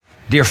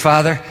Dear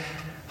Father,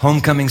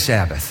 homecoming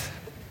Sabbath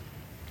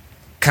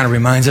kind of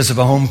reminds us of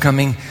a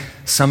homecoming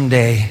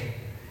someday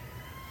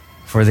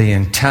for the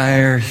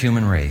entire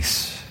human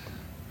race.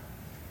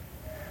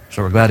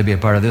 So we're glad to be a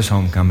part of this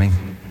homecoming.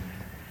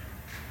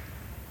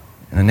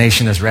 In a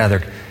nation that's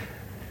rather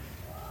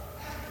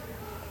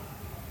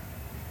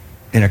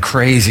in a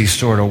crazy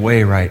sort of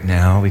way right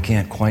now. We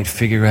can't quite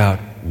figure out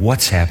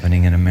what's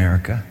happening in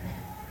America.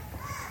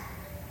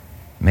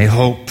 May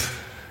hope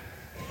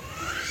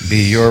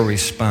be your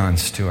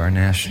response to our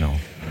national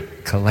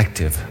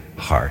collective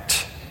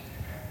heart.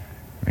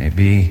 May it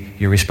be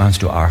your response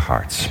to our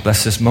hearts.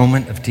 Bless this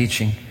moment of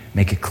teaching.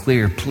 Make it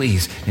clear,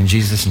 please, in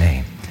Jesus'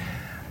 name.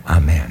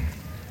 Amen.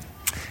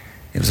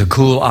 It was a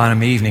cool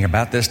autumn evening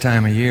about this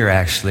time of year,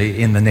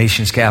 actually, in the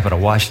nation's capital,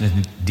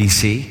 Washington,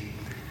 D.C.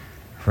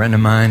 A friend of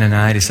mine and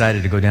I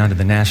decided to go down to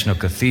the National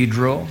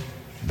Cathedral,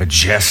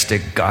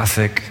 majestic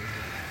Gothic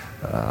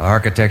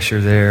architecture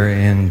there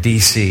in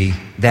D.C.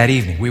 that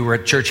evening. We were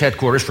at church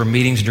headquarters for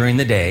meetings during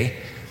the day.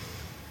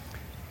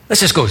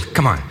 Let's just go,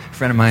 come on, a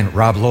friend of mine,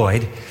 Rob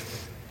Lloyd,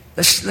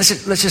 let's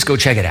just go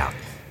check it out.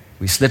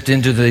 We slipped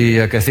into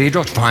the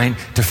cathedral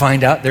to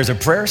find out there's a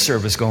prayer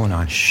service going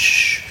on.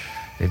 Shh,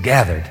 they've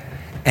gathered.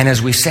 And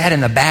as we sat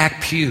in the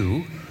back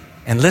pew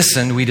and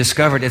listened, we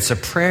discovered it's a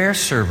prayer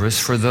service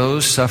for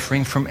those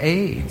suffering from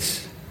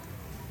AIDS.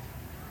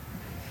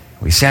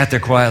 We sat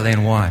there quietly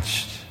and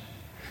watched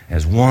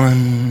as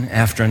one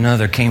after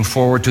another came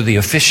forward to the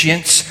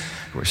officiants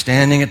who were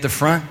standing at the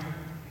front,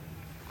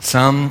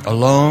 some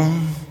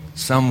alone,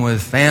 some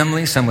with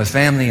family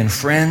and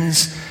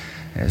friends,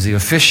 as the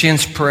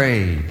officiants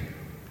prayed.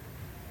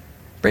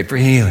 Prayed for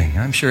healing.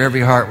 I'm sure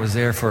every heart was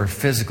there for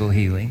physical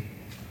healing.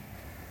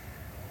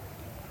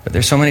 But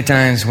there's so many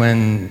times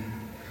when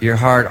your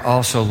heart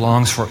also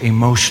longs for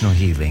emotional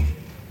healing.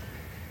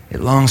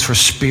 It longs for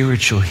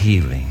spiritual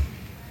healing.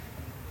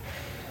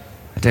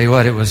 I tell you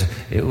what, it was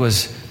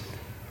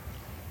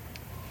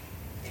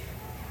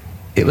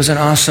an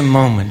awesome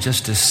moment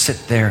just to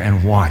sit there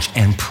and watch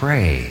and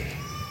pray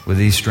with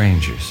these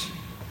strangers.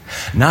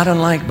 Not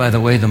unlike, by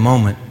the way, the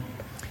moment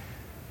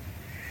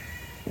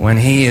when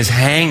he is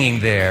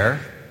hanging there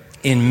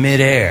in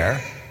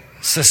midair,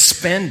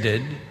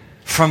 suspended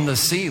from the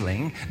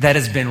ceiling that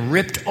has been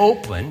ripped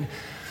open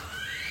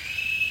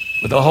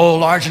with a hole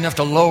large enough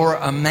to lower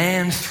a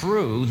man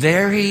through.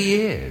 There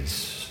he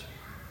is.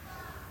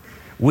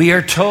 We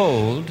are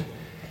told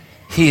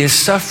he is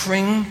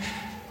suffering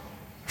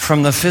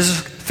from the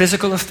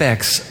physical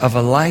effects of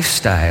a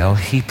lifestyle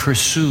he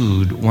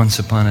pursued once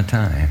upon a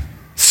time.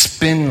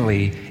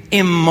 Spindly,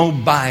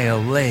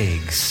 immobile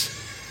legs,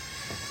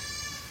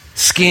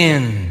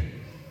 skin,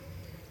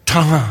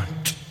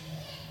 taunt,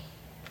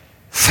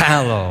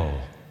 fallow,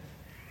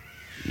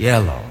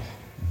 yellow,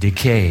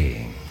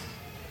 decaying.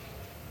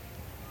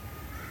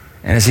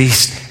 And as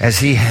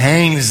he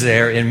hangs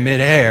there in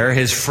midair,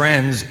 his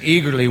friends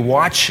eagerly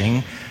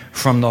watching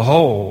from the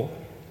hole,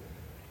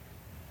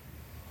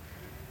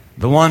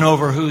 the one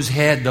over whose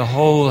head the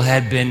hole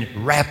had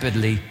been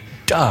rapidly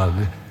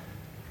dug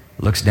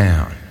looks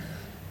down.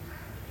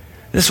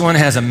 This one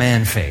has a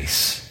man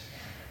face,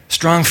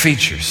 strong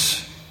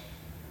features,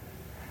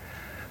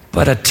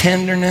 but a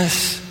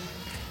tenderness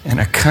and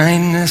a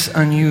kindness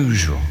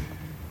unusual,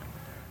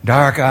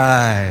 dark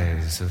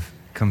eyes of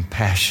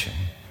compassion.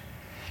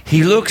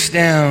 He looks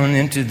down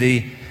into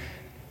the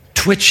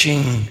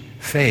twitching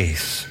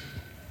face.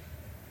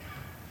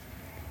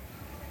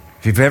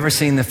 If you've ever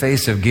seen the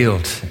face of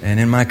guilt, and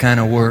in my kind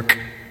of work,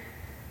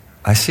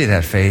 I see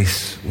that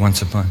face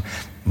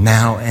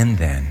now and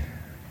then.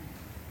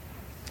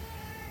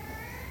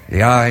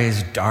 The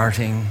eyes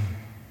darting,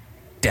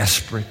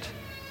 desperate,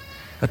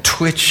 a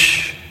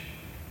twitch.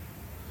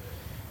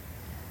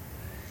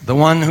 The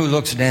one who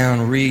looks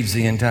down reads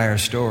the entire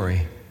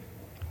story.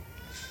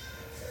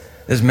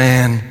 This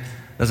man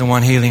doesn't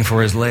want healing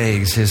for his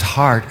legs. His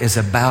heart is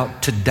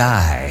about to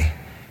die.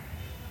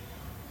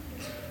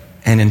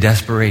 And in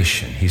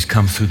desperation, he's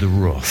come through the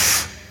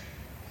roof.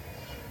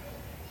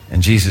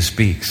 And Jesus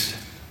speaks.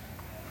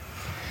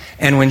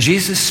 And when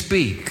Jesus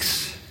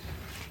speaks,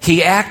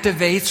 he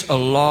activates a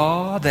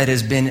law that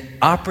has been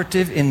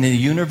operative in the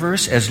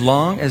universe as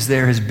long as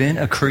there has been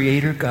a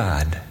creator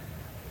God.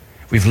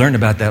 We've learned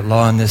about that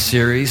law in this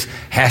series,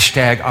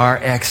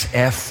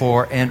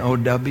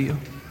 #RXF4NOW.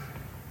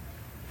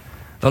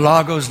 The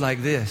law goes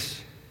like this.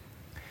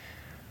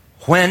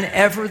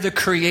 Whenever the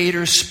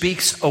Creator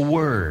speaks a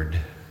word,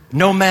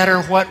 no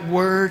matter what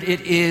word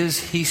it is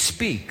he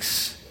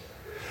speaks,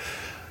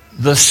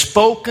 the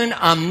spoken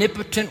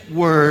omnipotent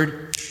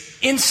word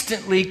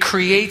instantly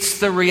creates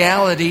the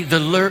reality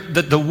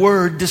that the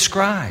word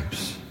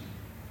describes.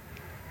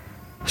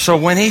 So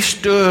when he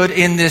stood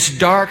in this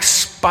dark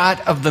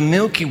spot of the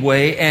Milky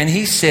Way and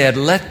he said,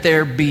 "Let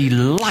there be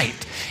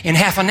light," in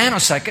half a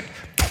nanosecond,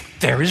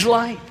 there is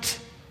light.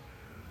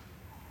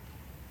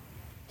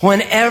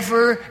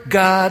 Whenever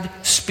God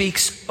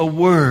speaks a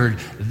word,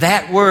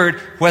 that word,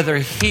 whether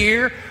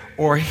here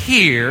or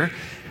here,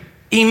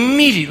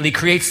 immediately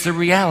creates the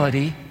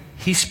reality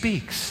he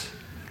speaks.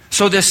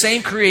 So the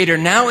same Creator,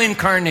 now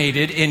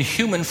incarnated in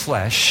human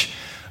flesh,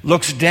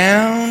 looks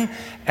down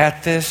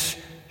at this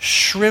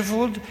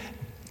shriveled,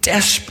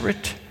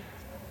 desperate,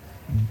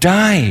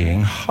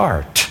 dying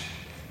heart.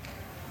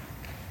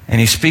 And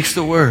he speaks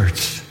the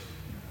words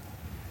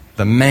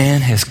the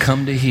man has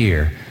come to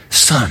hear,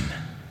 "Son,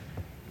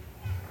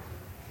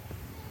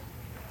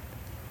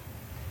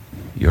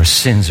 your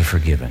sins are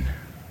forgiven."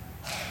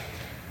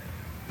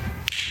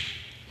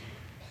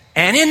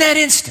 And in that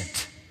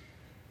instant,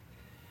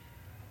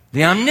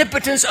 the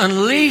omnipotence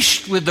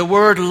unleashed with the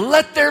word,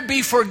 "Let there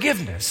be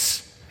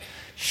forgiveness,"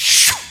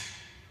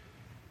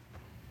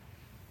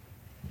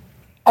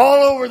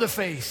 all over the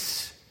face.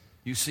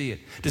 You see it.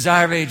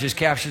 Desire of Ages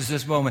captures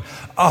this moment.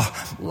 Oh,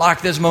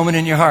 lock this moment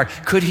in your heart.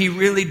 Could he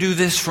really do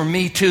this for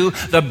me too?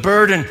 The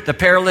burden, the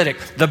paralytic,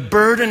 the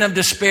burden of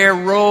despair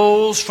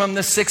rolls from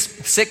the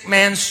sick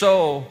man's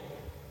soul.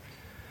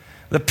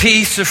 The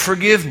peace of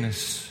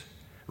forgiveness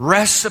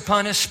rests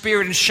upon his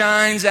spirit and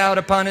shines out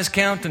upon his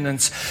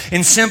countenance.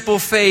 In simple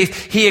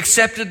faith, he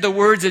accepted the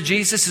words of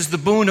Jesus as the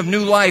boon of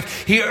new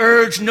life. He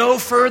urged no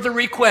further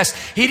request.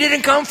 He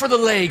didn't come for the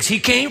legs. He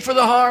came for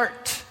the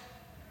heart.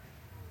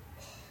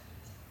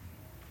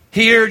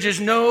 He urges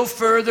no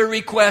further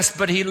request,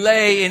 but he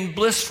lay in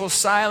blissful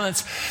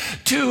silence,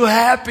 too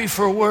happy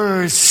for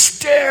words,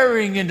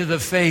 staring into the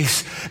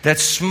face that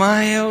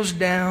smiles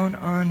down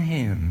on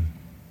him.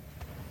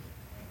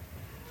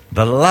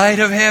 The light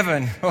of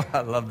heaven, oh,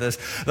 I love this.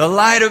 The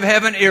light of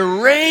heaven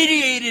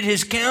irradiated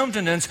his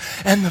countenance,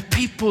 and the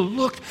people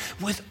looked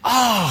with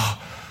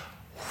awe.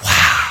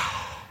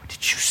 Wow,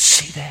 did you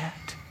see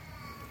that?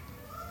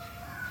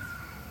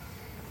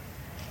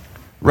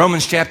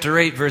 Romans chapter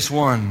 8, verse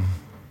 1.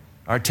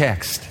 Our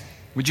text.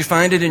 Would you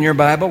find it in your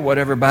Bible,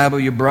 whatever Bible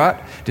you brought?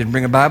 Didn't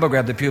bring a Bible,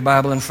 grab the pew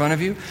Bible in front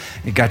of you.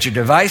 You got your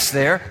device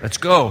there. Let's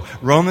go.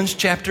 Romans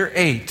chapter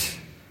 8.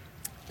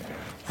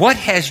 What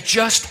has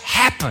just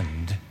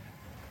happened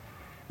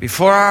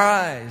before our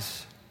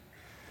eyes?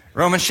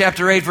 Romans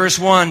chapter 8, verse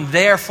 1.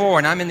 Therefore,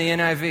 and I'm in the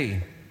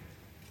NIV.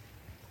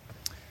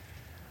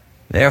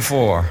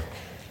 Therefore,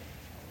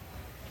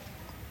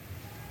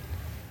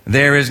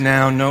 there is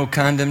now no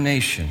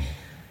condemnation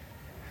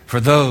for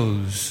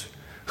those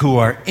who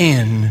are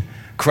in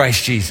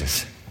Christ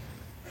Jesus.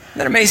 Isn't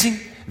that amazing?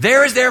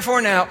 There is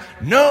therefore now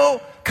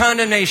no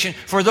condemnation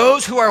for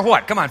those who are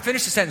what? Come on,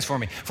 finish the sentence for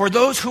me. For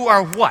those who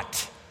are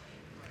what?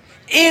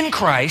 In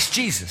Christ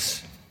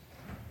Jesus.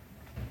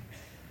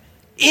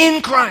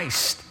 In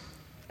Christ.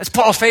 That's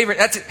Paul's favorite.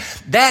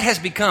 That has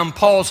become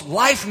Paul's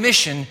life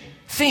mission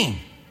theme.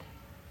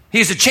 He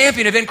is a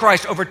champion of in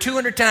Christ over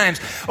 200 times.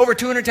 Over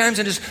 200 times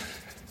in his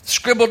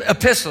scribbled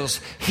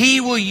epistles, he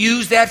will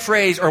use that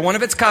phrase or one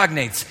of its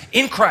cognates.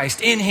 In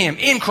Christ, in Him,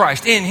 in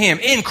Christ, in Him,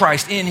 in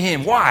Christ, in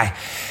Him. Why?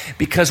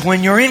 Because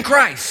when you're in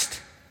Christ,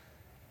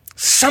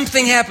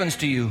 something happens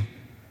to you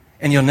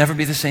and you'll never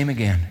be the same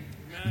again.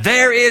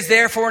 There is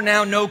therefore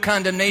now no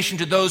condemnation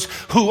to those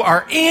who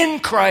are in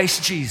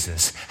Christ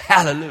Jesus.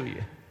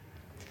 Hallelujah.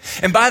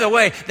 And by the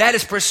way, that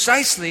is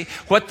precisely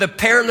what the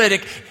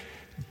paralytic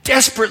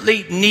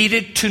desperately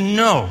needed to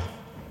know.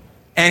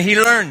 And he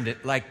learned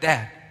it like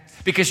that.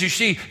 Because you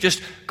see, just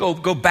go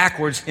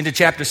backwards into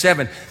chapter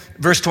 7,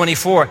 verse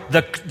 24.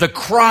 The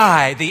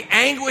cry, the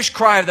anguish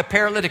cry of the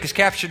paralytic is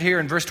captured here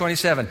in verse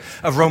 27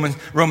 of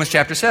Romans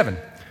chapter 7.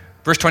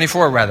 Verse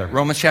 24, rather.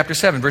 Romans chapter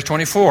 7, verse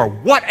 24.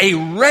 What a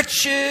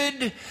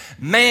wretched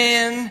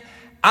man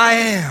I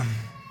am.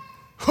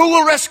 Who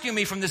will rescue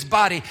me from this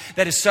body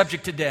that is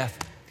subject to death?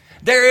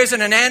 There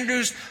isn't an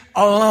Andrews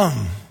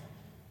alum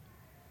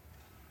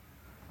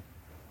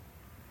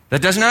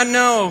that does not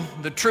know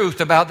the truth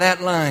about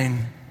that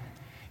line.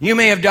 You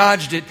may have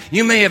dodged it.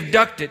 You may have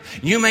ducked it.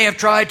 You may have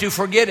tried to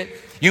forget it.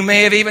 You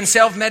may have even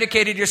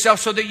self-medicated yourself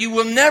so that you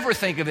will never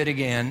think of it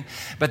again.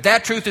 But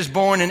that truth is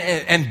born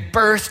and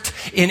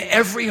birthed in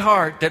every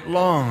heart that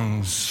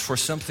longs for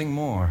something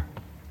more.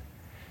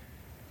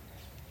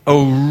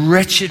 O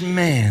wretched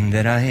man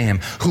that I am,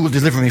 who will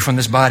deliver me from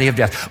this body of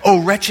death?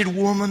 O wretched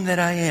woman that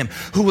I am,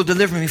 who will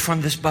deliver me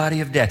from this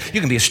body of death? You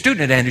can be a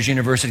student at Andrews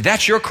University.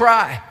 That's your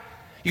cry.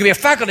 You can be a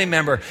faculty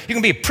member. You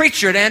can be a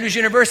preacher at Andrews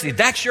University.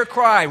 That's your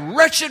cry.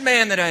 Wretched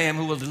man that I am,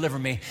 who will deliver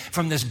me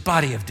from this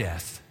body of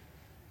death?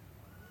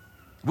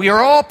 We are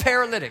all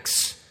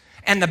paralytics,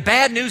 and the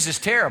bad news is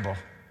terrible,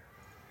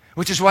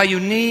 which is why you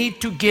need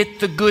to get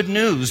the good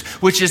news,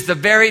 which is the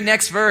very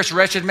next verse.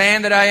 Wretched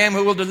man that I am,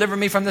 who will deliver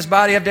me from this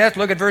body of death?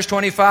 Look at verse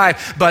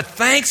 25. But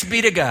thanks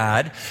be to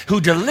God who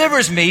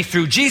delivers me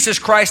through Jesus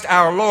Christ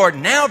our Lord.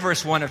 Now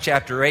verse 1 of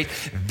chapter 8.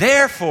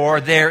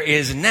 Therefore there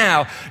is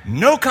now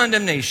no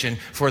condemnation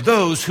for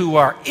those who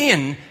are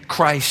in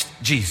Christ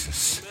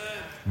Jesus.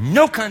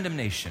 No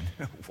condemnation.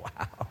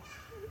 Wow.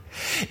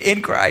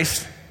 In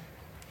Christ.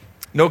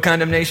 No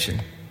condemnation.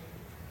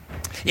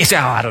 You say,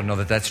 I don't know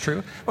that that's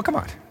true. Well, come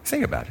on.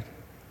 Think about it.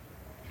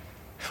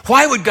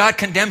 Why would God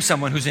condemn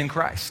someone who's in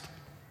Christ?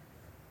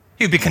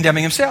 He would be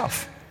condemning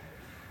himself.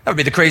 That would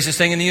be the craziest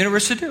thing in the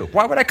universe to do.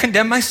 Why would I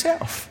condemn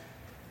myself?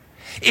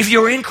 If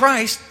you're in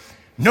Christ,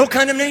 no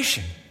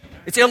condemnation.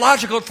 It's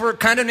illogical for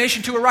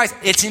condemnation to arise.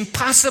 It's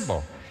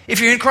impossible. If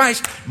you're in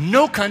Christ,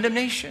 no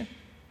condemnation.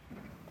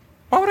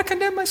 Why would I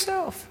condemn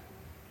myself?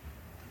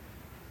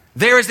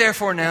 There is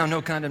therefore now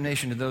no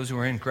condemnation to those who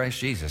are in Christ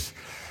Jesus.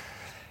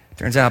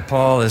 Turns out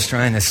Paul is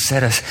trying to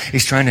set us,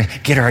 he's trying to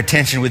get our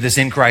attention with this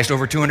in Christ.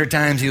 Over 200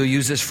 times he'll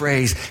use this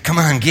phrase, come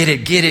on, get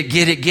it, get it,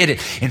 get it, get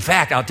it. In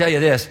fact, I'll tell you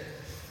this,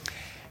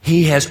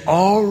 he has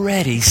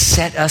already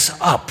set us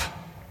up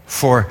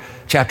for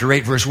chapter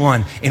 8, verse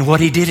 1, in what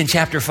he did in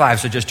chapter 5.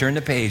 So just turn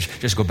the page.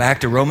 Just go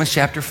back to Romans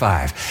chapter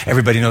 5.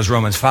 Everybody knows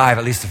Romans 5,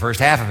 at least the first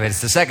half of it.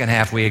 It's the second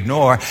half we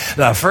ignore.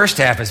 The first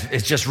half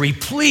is just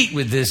replete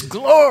with this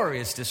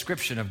glorious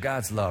description of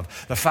God's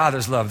love, the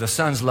Father's love, the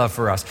Son's love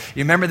for us.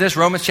 You remember this?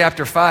 Romans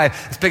chapter 5.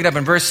 Let's pick it up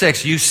in verse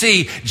 6. You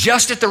see,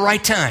 just at the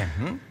right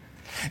time,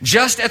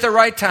 just at the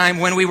right time,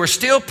 when we were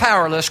still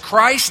powerless,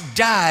 Christ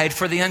died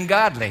for the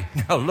ungodly.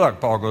 Now look,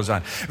 Paul goes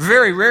on.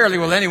 Very rarely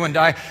will anyone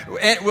die.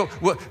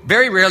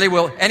 Very rarely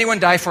will anyone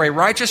die for a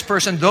righteous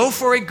person, though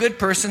for a good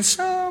person,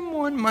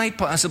 someone might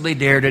possibly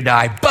dare to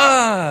die.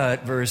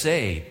 But, verse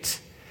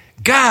 8,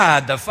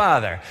 God the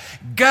Father,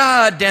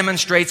 God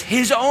demonstrates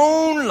His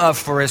own love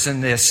for us in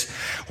this.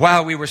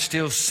 While we were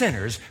still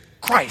sinners,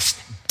 Christ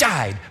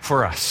died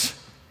for us.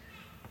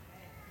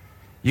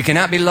 You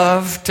cannot be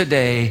loved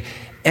today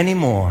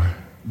anymore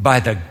by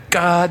the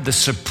God, the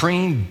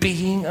supreme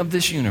being of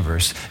this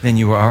universe, than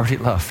you were already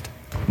loved.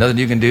 Nothing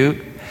you can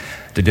do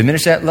to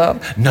diminish that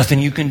love. Nothing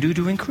you can do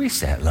to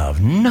increase that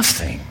love.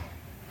 Nothing.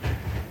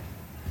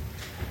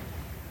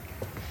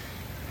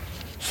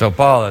 So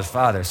Paul is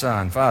Father,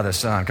 Son.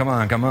 Come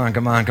on, come on,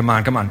 come on, come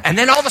on, come on. And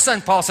then all of a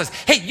sudden Paul says,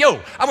 hey,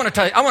 I want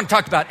to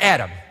talk about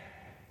Adam.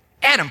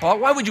 Adam, Paul,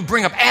 why would you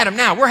bring up Adam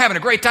now? We're having a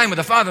great time with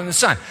the Father and the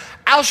Son.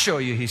 I'll show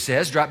you, he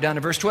says. Drop down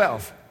to verse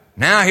 12.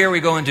 Now here we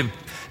go into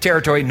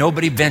territory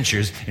nobody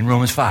ventures in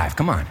Romans 5.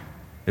 Come on.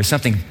 There's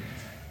something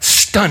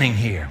stunning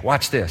here.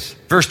 Watch this.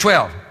 Verse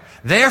 12.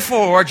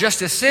 Therefore,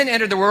 just as sin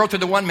entered the world through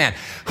the one man.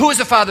 Who is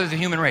the father of the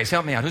human race?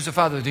 Help me out. Who's the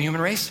father of the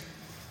human race?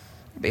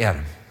 It'd be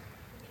Adam.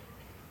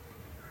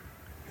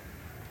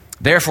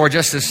 Therefore,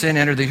 just as sin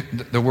entered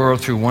the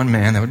world through one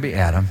man, that would be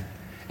Adam,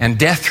 and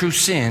death through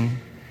sin,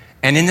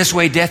 and in this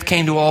way death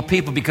came to all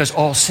people because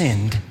all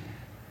sinned.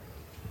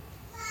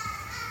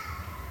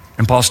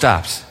 And Paul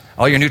stops.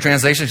 All your new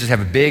translations just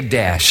have a big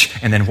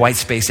dash and then white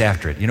space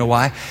after it. You know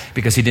why?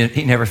 Because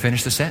he never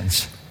finished the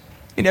sentence.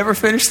 He never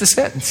finished the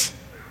sentence.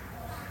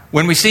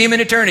 When we see him in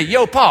eternity,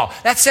 Paul,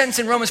 that sentence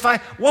in Romans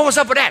 5, what was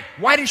up with that?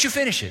 Why didn't you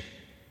finish it?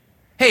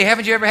 Hey,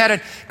 haven't you ever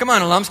had come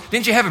on, alums,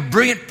 didn't you have a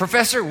brilliant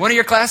professor, one of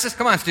your classes?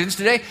 Come on, students,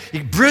 today.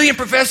 Brilliant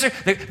professor,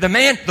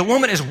 the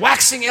woman is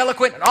waxing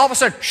eloquent, and all of a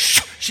sudden,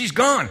 she's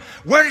gone.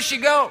 Where did she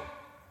go?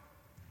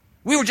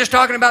 We were just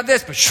talking about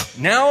this, but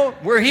now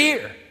we're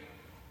here.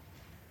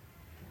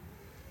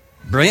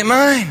 Brilliant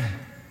mind.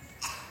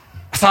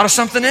 I thought of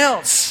something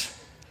else.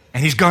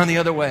 And he's gone the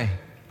other way.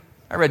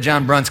 I read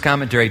John Brunt's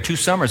commentary 2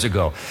 summers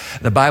ago.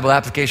 The Bible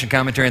application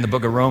commentary in the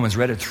book of Romans,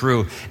 read it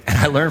through. And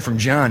I learned from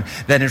John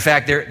that in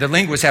fact the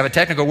linguists have a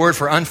technical word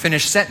for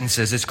unfinished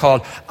sentences. It's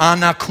called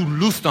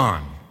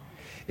anakuluthon.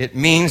 It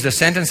means the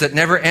sentence that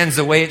never ends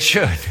the way it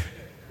should.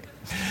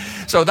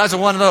 So that's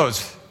one of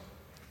those.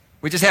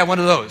 We just have one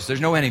of those.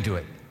 There's no ending to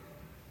it.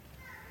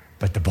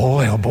 But the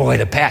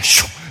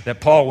path that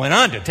Paul went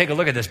on to. Take a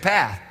look at this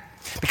path.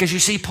 Because you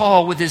see,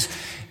 Paul, with his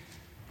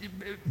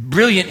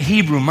brilliant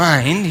Hebrew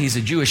mind, he's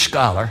a Jewish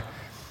scholar,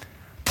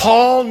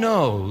 Paul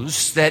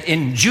knows that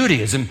in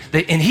Judaism,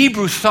 that in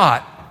Hebrew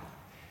thought,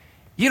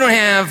 you don't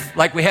have,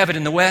 like we have it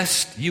in the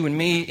West, you and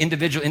me,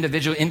 individual.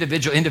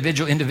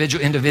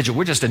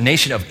 We're just a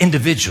nation of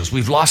individuals.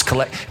 We've lost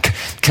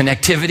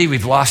connectivity.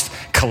 We've lost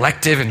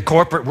collective and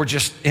corporate. We're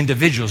just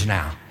individuals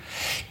now.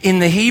 In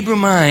the Hebrew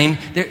mind,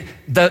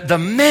 the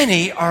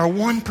many are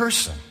one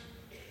person.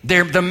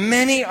 The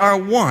many are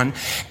one,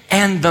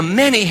 and the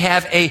many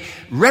have a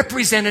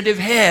representative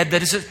head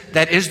that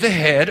is the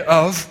head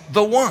of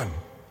the one.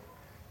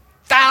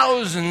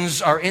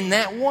 Thousands are in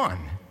that one.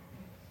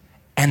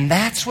 And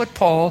that's what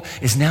Paul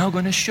is now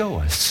going to show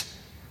us.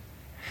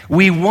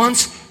 We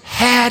once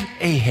had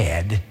a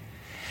head.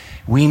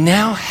 We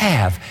now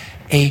have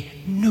a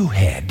new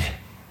head.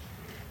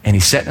 And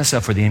he's setting us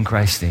up for the in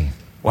Christ theme.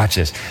 Watch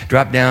this.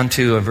 Drop down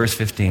to verse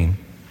 15.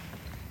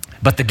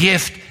 But the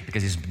gift,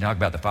 because he's talking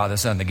about the Father, the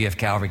Son, the gift,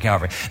 Calvary.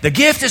 The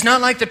gift is not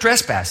like the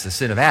trespass, the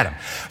sin of Adam.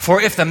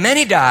 For if the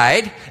many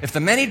died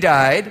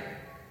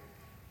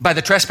by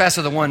the trespass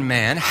of the one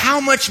man, how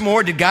much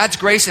more did God's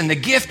grace and the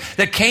gift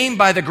that came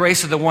by the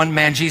grace of the one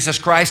man, Jesus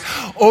Christ,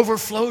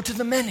 overflow to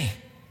the many?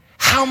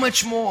 How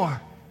much more?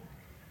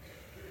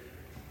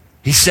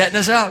 He's setting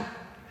us up.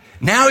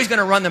 Now he's going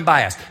to run them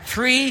by us.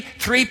 Three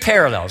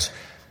parallels.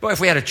 Boy,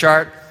 if we had a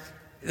chart.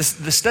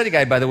 The study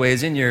guide, by the way,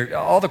 is in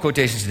all the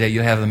quotations today,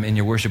 you have them in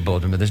your worship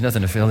bulletin, but there's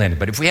nothing to fill in.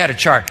 But if we had a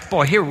chart,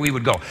 boy, here we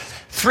would go.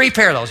 3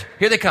 parallels.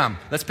 Here they come.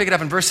 Let's pick it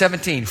up in verse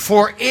 17.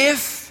 For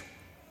if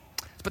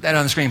Put that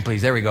on the screen,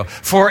 please. There we go.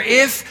 For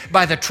if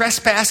by the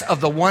trespass of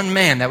the one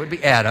man, that would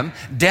be Adam,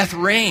 death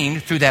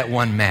reigned through that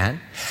one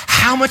man,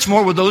 how much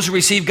more will those who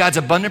receive God's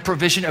abundant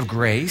provision of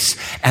grace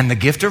and the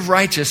gift of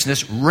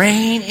righteousness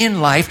reign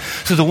in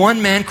life through the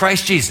one man,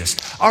 Christ Jesus?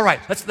 All right,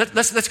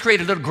 let's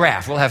create a little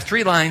graph. We'll have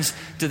 3 lines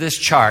to this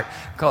chart.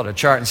 Call it a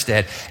chart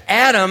instead.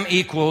 Adam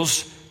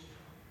equals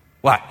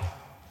what?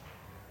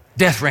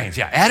 Death reigns.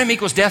 Yeah, Adam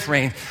equals death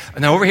reigns.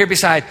 Now over here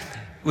beside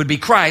would be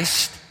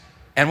Christ.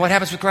 And what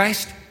happens with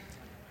Christ?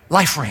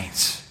 Life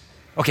reigns.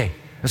 Okay,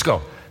 let's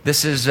go.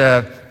 This is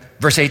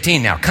verse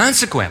 18 now.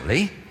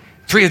 Consequently,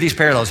 3 of these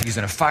parallels he's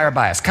going to fire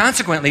by us.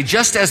 Consequently,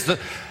 just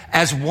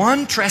as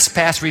one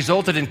trespass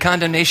resulted in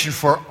condemnation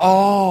for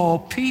all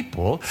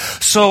people,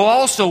 so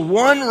also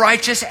one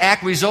righteous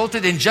act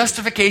resulted in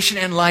justification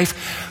and life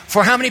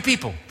for how many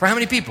people? For how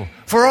many people?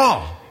 For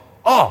all.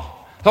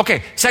 All.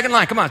 Okay, second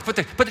line. Come on, put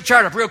the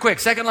chart up real quick.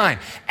 Second line.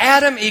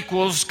 Adam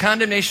equals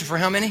condemnation for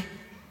how many?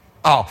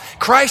 All.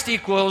 Christ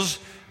equals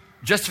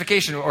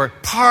justification or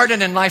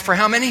pardon and life for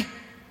how many?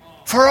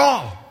 For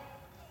all.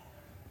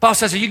 Paul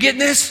says, are you getting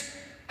this?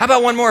 How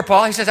about one more,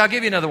 Paul? He says, I'll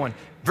give you another one.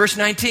 Verse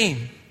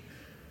 19.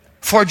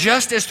 For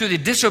just as through the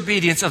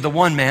disobedience of the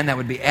one man, that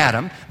would be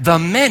Adam, the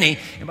many,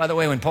 and by the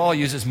way, when Paul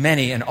uses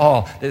many and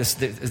all, it's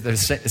the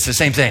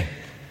same thing.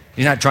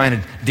 You're not trying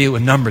to deal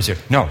with numbers here.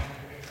 No.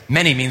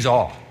 Many means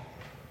all.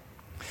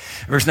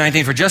 Verse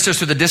 19, for just as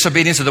through the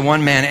disobedience of the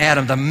one man,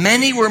 Adam, the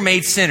many were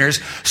made sinners,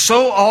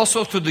 so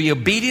also through the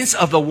obedience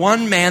of the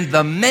one man,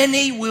 the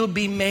many will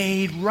be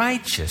made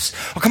righteous.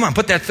 Oh, come on,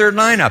 put that third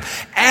line up.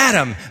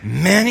 Adam,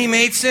 many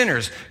made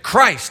sinners.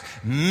 Christ,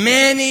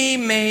 many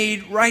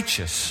made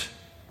righteous.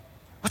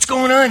 What's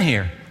going on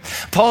here?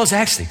 Paul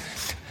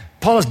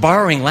is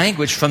borrowing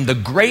language from the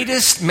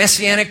greatest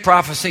messianic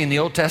prophecy in the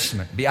Old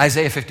Testament, be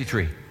Isaiah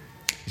 53.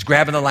 He's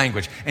grabbing the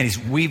language and he's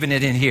weaving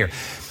it in here.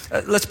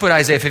 Let's put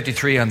Isaiah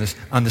 53 on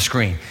the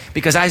screen.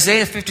 Because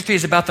Isaiah 53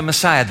 is about the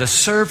Messiah, the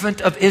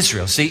servant of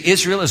Israel. See,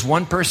 Israel is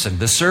one person.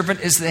 The servant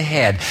is the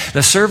head.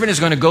 The servant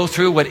is going to go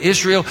through what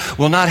Israel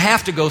will not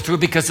have to go through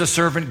because the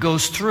servant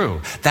goes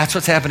through. That's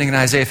what's happening in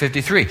Isaiah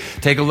 53.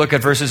 Take a look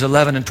at verses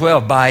 11 and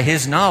 12. By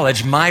his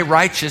knowledge, my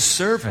righteous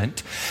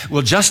servant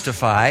will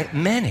justify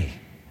many.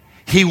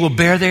 He will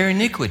bear their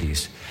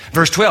iniquities.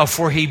 Verse 12,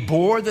 for he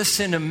bore the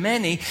sin of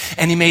many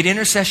and he made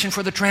intercession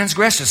for the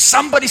transgressors.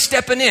 Somebody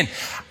stepping in.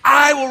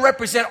 I will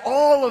represent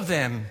all of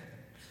them.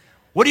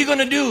 What are you going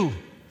to do?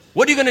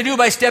 What are you going to do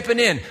by stepping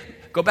in?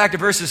 Go back to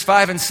verses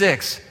 5 and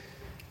 6.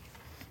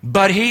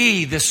 But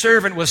he, the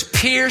servant, was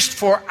pierced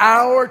for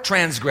our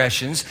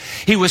transgressions.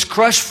 He was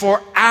crushed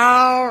for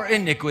our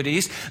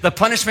iniquities. The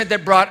punishment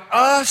that brought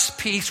us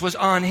peace was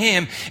on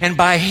him. And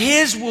by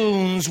his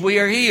wounds we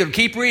are healed.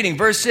 Keep reading.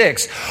 Verse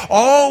 6.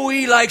 All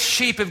we like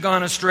sheep have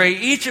gone astray.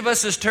 Each of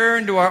us has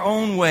turned to our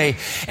own way.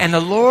 And the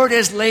Lord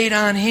has laid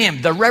on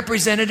him, the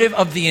representative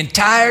of the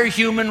entire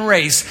human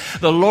race,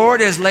 the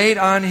Lord has laid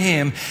on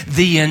him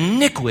the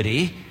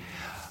iniquity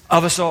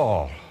of us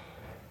all.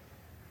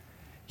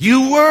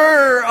 You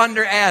were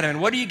under Adam.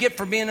 What do you get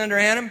for being under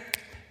Adam?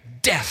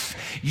 Death.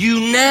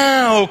 You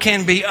now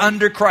can be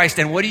under Christ.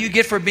 And what do you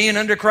get for being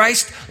under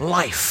Christ?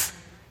 Life.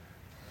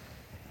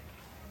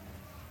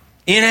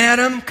 In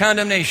Adam,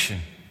 condemnation.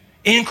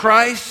 In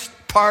Christ,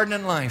 pardon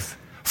and life.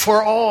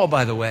 For all,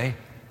 by the way.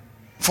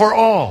 For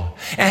all.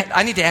 And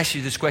I need to ask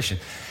you this question.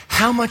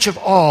 How much of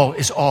all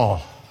is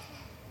all?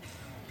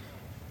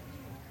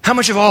 How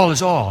much of all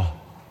is all?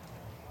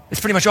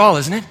 It's pretty much all,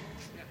 isn't it?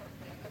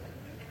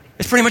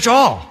 It's pretty much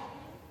all.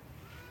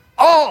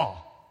 All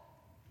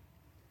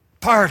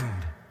pardoned.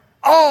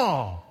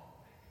 All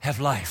have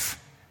life.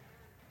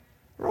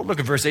 Look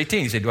at verse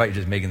 18. You say, Dwight, you're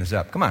just making this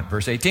up. Come on,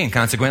 verse 18.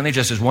 Consequently,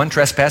 just as one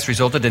trespass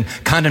resulted in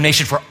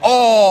condemnation for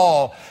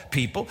all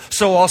people,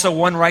 so also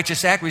one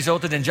righteous act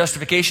resulted in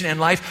justification and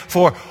life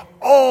for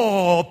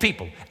all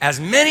people. As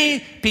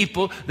many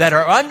people that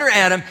are under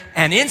Adam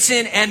and in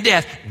sin and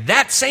death,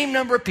 that same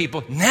number of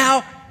people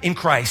now in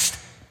Christ,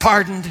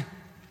 pardoned,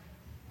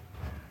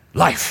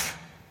 life.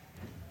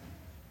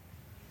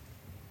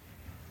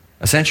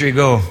 A century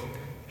ago,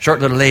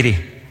 short little lady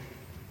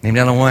named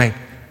Ellen White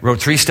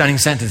wrote 3 stunning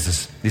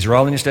sentences. These are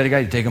all in your study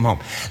guide. You take them home.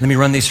 Let me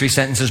run these 3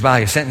 sentences by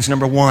you. Sentence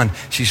number 1,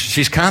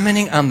 she's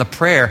commenting on the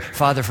prayer,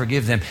 Father,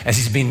 forgive them, as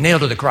he's being nailed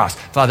to the cross.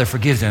 Father,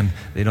 forgive them.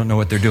 They don't know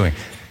what they're doing.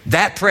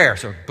 That prayer,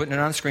 so putting it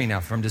on the screen now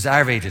from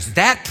Desire of Ages,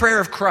 that prayer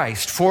of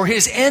Christ for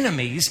his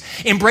enemies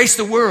embraced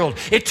the world.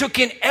 It took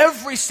in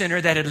every sinner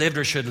that had lived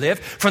or should live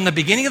from the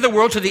beginning of the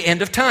world to the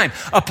end of time.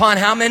 Upon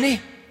how many?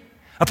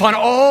 Upon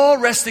all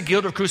rests the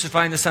guilt of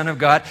crucifying the Son of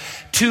God.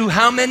 To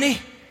how many?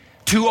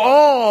 To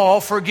all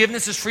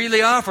forgiveness is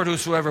freely offered.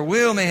 Whosoever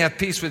will may have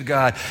peace with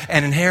God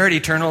and inherit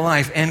eternal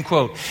life. End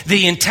quote.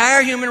 The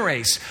entire human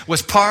race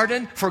was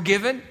pardoned,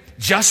 forgiven,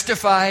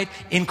 justified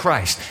in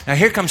Christ. Now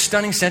here comes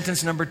stunning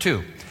sentence number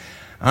 2.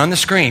 On the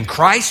screen,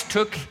 Christ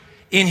took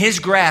in his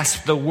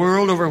grasp the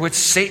world over which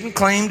Satan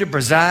claimed to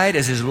preside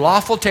as his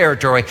lawful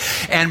territory.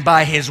 And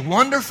by his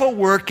wonderful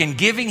work in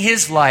giving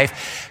his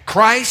life,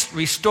 Christ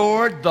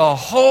restored the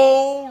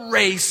whole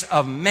race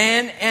of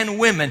men and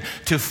women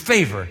to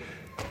favor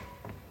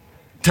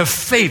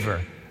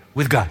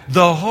with God.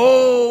 The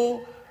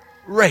whole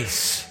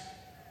race.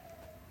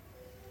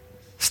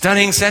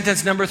 Stunning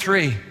sentence number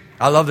 3.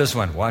 I love this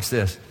one. Watch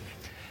this.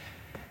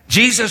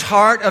 Jesus'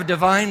 heart of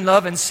divine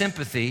love and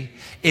sympathy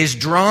is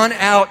drawn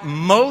out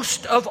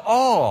most of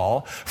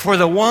all for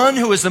the one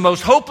who is the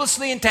most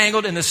hopelessly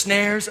entangled in the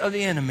snares of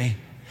the enemy.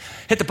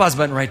 Hit the pause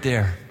button right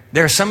there.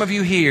 There are some of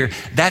you here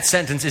that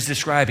sentence is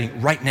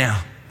describing right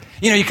now.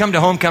 You know, you come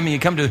to homecoming, you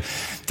come to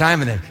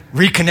time and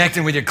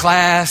reconnecting with your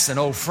class and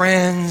old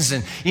friends,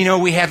 and you know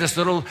we have this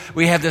little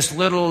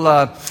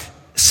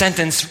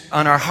sentence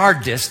on our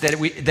hard disk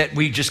that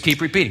we just keep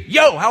repeating.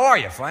 Yo, how are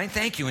you? Fine,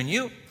 thank you. And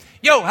you?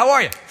 Yo, how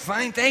are you?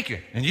 Fine, thank you.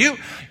 And you?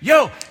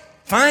 Yo,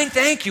 fine,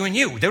 thank you. And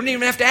you? They don't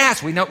even have to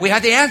ask. We know we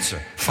have the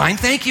answer. Fine,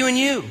 thank you. And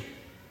you?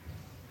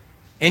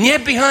 And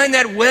yet behind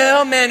that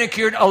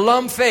well-manicured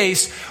alum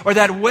face or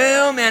that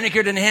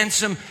well-manicured and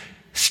handsome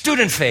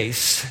student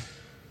face,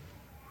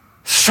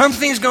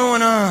 something's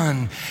going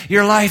on.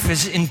 Your life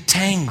is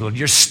entangled.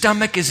 Your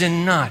stomach is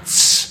in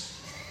knots.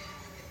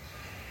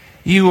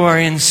 You are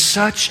in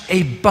such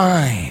a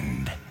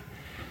bind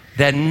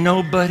that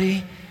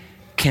nobody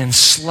can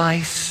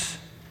slice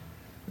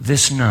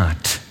this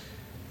knot.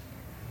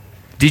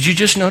 Did you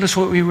just notice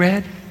what we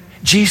read?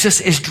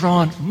 Jesus is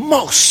drawn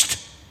most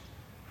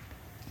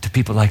to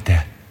people like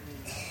that.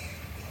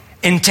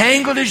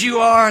 Entangled as you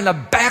are in the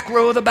back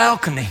row of the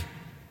balcony,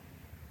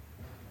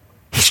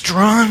 he's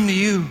drawn to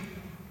you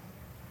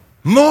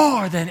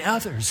more than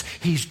others.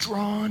 He's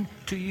drawn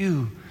to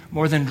you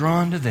more than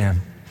drawn to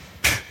them.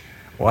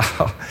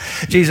 Wow.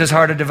 Jesus'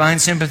 heart of divine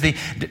sympathy,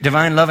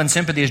 divine love and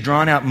sympathy is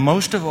drawn out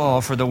most of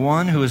all for the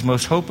one who is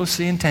most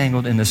hopelessly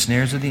entangled in the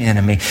snares of the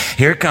enemy.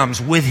 Here it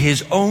comes. With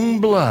his own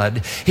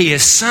blood, he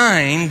has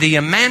signed the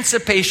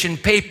emancipation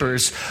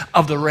papers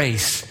of the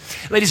race.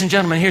 Ladies and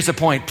gentlemen, here's the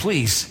point,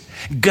 please.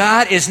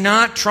 God is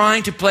not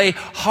trying to play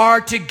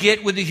hard to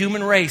get with the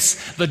human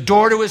race. The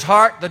door to his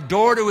heart, the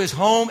door to his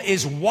home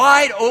is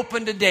wide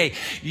open today.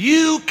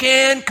 You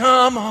can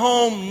come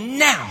home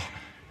now.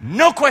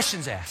 No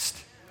questions asked.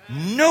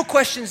 No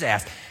questions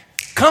asked.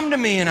 Come to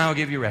me and I'll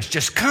give you rest.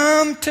 Just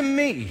come to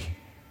me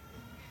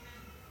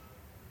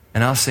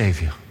and I'll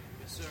save you.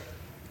 Yes,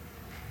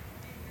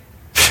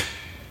 sir.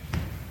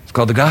 It's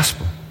called the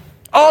gospel.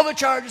 All the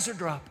charges are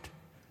dropped.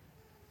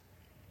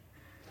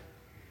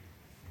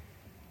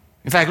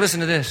 In fact, listen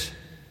to this.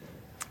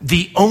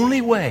 The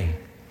only way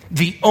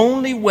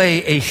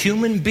a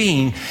human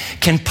being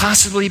can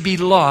possibly be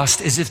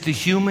lost is if the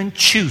human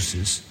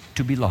chooses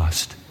to be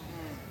lost.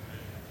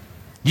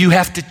 You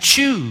have to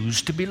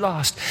choose to be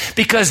lost,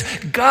 because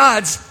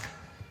God's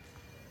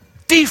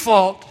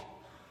default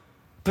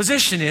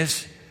position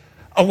is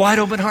a wide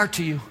open heart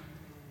to you.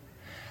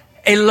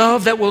 A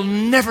love that will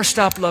never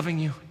stop loving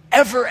you.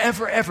 Ever,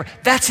 ever, ever.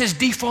 That's his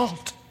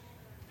default.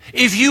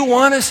 If you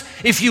want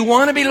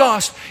to be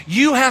lost,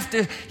 you have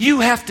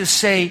to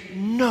say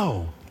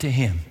no to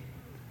him.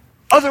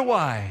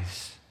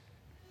 Otherwise,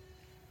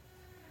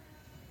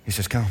 he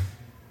says, come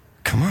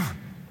on,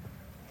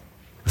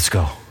 let's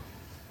go.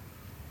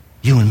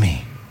 You and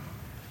me.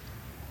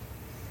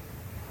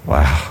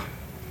 Wow.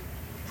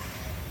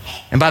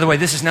 And by the way,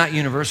 this is not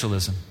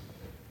universalism.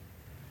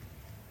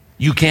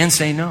 You can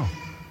say no.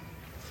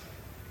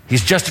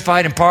 He's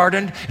justified and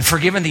pardoned and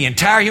forgiven the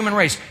entire human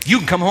race. You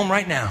can come home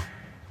right now.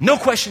 No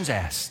questions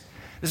asked.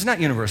 This is not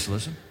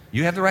universalism.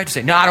 You have the right to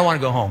say, no, I don't want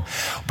to go home.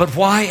 But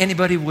why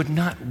anybody would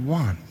not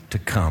want to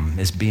come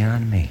is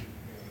beyond me.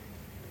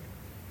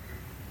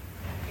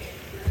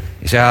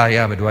 You say,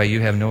 yeah, but Dwight,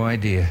 you have no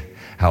idea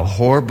how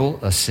horrible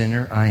a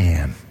sinner I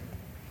am.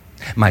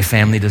 My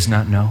family does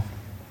not know.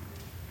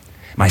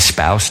 My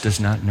spouse does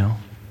not know.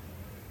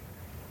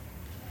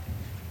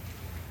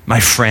 My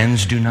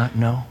friends do not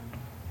know.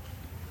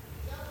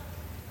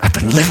 I've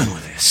been living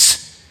with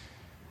this.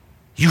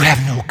 You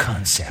have no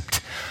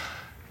concept.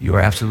 You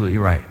are absolutely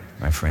right,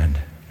 my friend.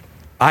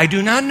 I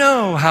do not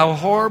know how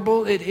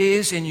horrible it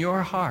is in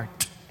your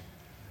heart.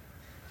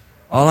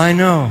 All I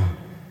know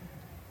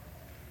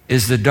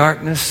is the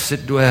darkness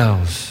that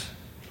dwells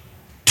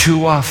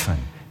too often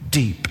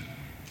deep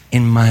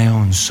in my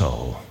own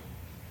soul.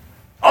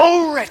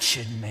 Oh,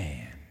 wretched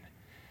man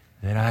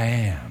that I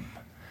am,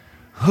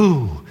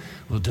 who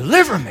will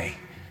deliver me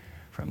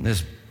from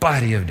this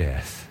body of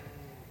death?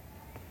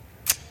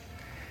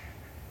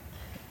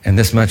 And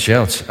this much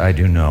else I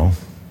do know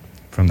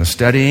from the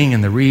studying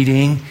and the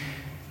reading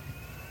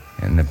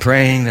and the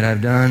praying that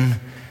I've done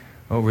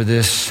over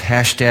this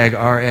hashtag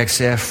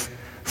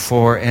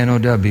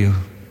RXF4NOW.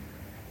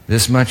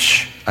 This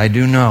much I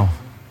do know.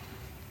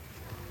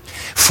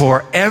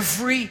 For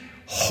every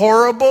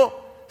horrible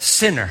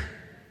sinner,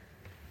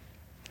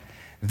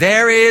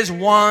 there is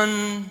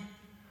one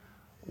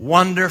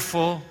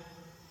wonderful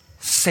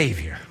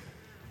Savior.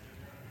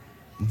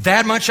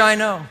 That much I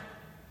know.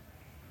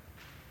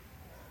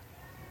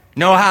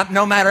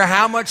 No matter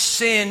how much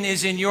sin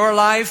is in your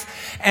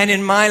life and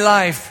in my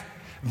life.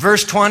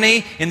 Verse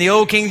 20 in the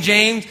Old King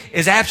James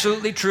is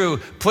absolutely true.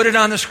 Put it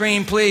on the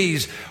screen,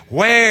 please.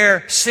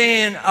 Where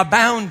sin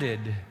abounded,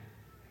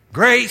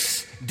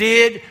 grace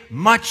did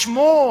much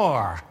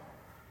more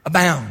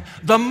abound.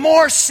 The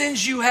more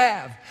sins you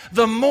have,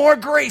 the more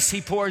grace He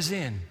pours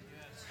in.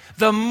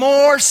 The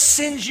more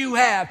sins you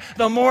have,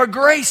 the more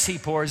grace He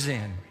pours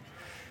in.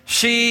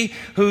 She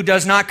who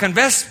does not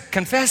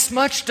confess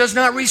much does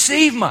not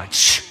receive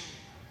much.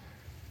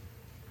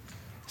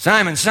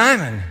 Simon,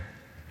 Simon,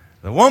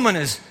 the woman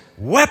has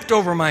wept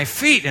over my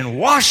feet and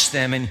washed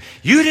them, and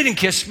you didn't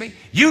kiss me.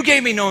 You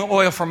gave me no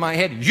oil for my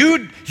head.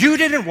 You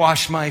didn't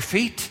wash my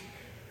feet.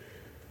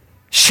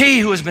 She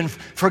who has been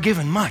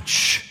forgiven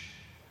much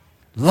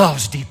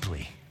loves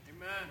deeply.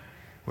 Amen.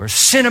 Where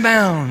sin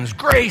abounds,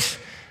 grace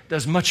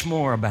does much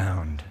more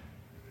abound.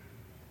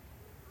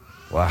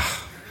 Wow.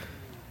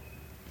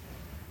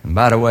 And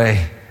by the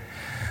way,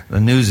 the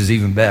news is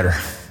even better.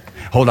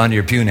 Hold on to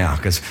your pew now,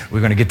 because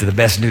we're going to get to the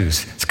best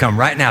news. It's come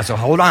right now, so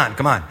hold on.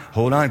 Come on.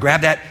 Hold on.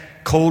 Grab that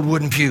cold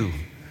wooden pew.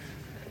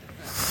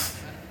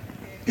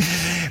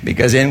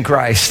 Because in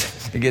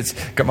Christ, it gets,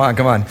 come on.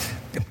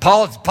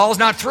 Paul's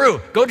not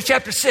through. Go to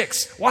chapter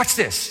 6. Watch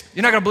this.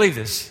 You're not going to believe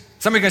this.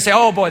 Some of you are going to say,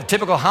 oh boy,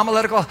 typical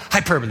homiletical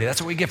hyperbole.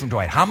 That's what we get from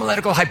Dwight.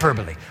 Homiletical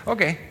hyperbole.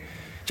 Okay.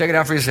 Check it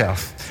out for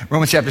yourself.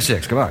 Romans chapter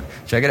 6. Come on.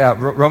 Check it out.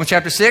 Romans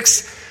chapter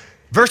 6.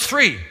 Verse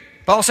 3,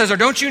 Paul says, or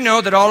don't you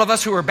know that all of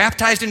us who were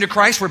baptized into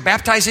Christ were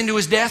baptized into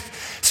His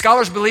death?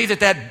 Scholars believe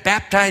that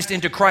baptized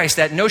into Christ,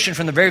 that notion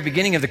from the very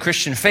beginning of the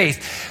Christian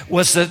faith,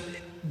 was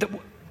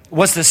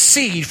the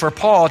seed for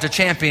Paul to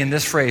champion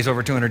this phrase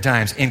over 200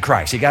 times, in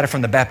Christ. He got it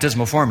from the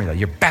baptismal formula.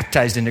 You're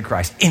baptized into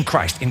Christ, in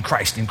Christ, in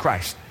Christ, in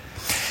Christ.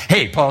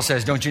 Hey, Paul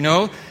says, don't you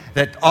know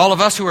that all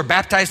of us who were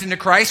baptized into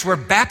Christ were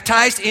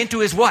baptized into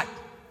His what?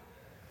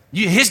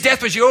 His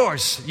death was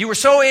yours. You were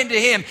so into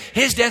Him,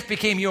 His death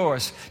became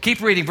yours. Keep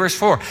reading, verse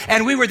 4.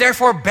 And we were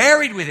therefore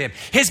buried with Him.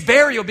 His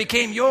burial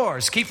became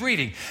yours. Keep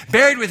reading.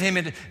 Buried with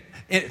Him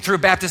through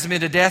baptism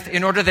into death,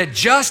 in order that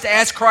just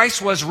as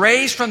Christ was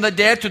raised from the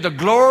dead to the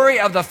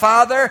glory of the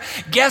Father,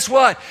 guess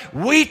what?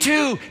 We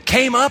too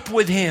came up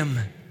with Him.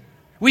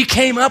 We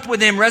came up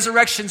with Him,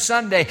 Resurrection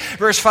Sunday.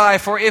 Verse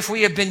 5, for if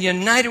we have been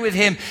united with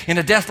Him in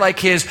a death like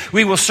His,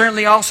 we will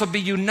certainly also be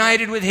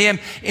united with Him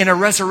in a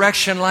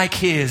resurrection like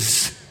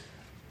His.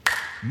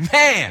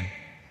 Man,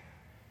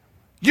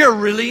 you're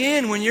really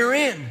in when you're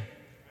in.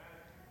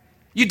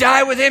 You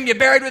die with Him, you're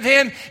buried with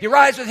Him, you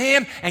rise with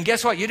Him, and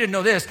guess what? You didn't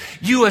know this.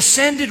 You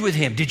ascended with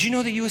Him. Did you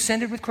know that you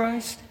ascended with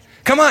Christ?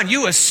 Come on,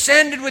 you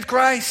ascended with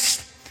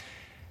Christ.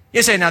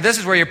 You say, now this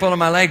is where you're pulling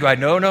my leg, right?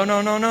 No.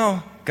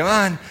 Come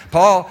on.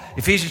 Paul,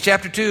 Ephesians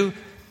chapter 2.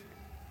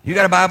 You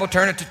got a Bible?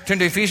 Turn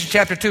to Ephesians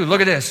chapter 2.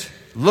 Look at this.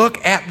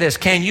 Look at this.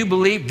 Can you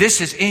believe this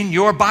is in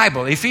your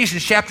Bible?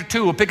 Ephesians chapter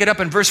 2. We'll pick it up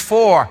in verse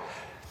 4.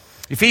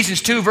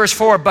 Ephesians 2, verse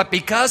 4, but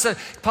because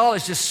Paul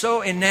is just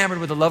so enamored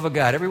with the love of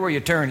God. Everywhere you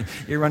turn,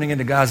 you're running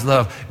into God's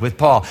love with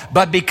Paul.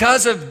 But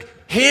because of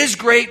His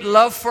great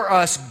love for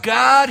us,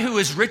 God, who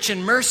is rich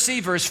in mercy,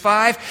 verse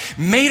 5,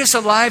 made us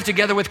alive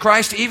together with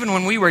Christ even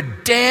when we were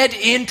dead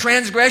in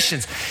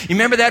transgressions. You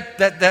remember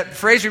that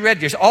phrase we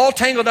read? You're all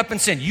tangled up in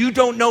sin. You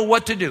don't know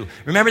what to do.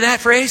 Remember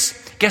that phrase?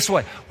 Guess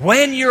what?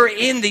 When you're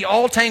in the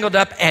all tangled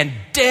up and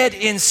dead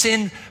in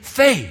sin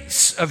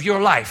phase of your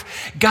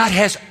life, God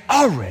has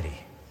already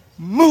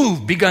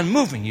begun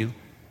moving you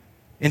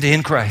into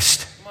in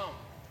Christ.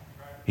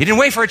 He didn't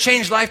wait for a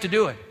changed life to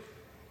do it.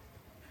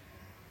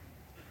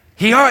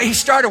 He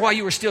started while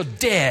you were still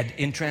dead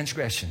in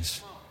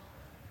transgressions.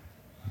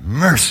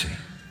 Mercy.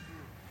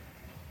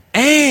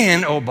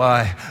 And, oh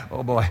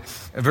boy,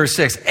 verse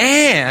 6,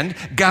 and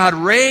God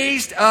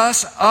raised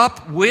us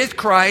up with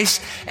Christ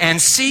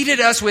and seated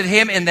us with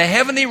Him in the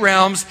heavenly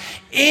realms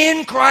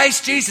in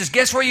Christ Jesus.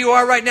 Guess where you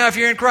are right now if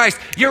you're in Christ?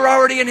 You're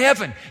already in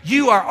heaven.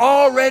 You are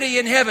already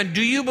in heaven.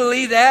 Do you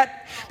believe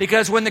that?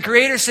 Because when the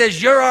Creator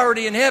says you're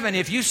already in heaven,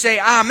 if you say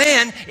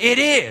amen, it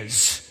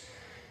is.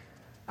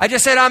 I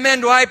just said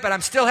amen, Dwight, but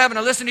I'm still having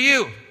to listen to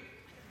you.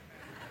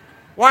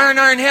 Why aren't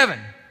I in heaven?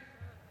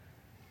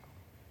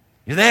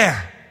 You're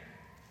there.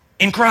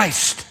 In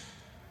Christ.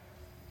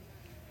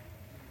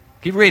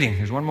 Keep reading.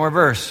 Here's one more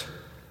verse.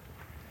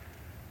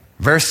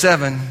 Verse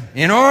 7.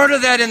 In order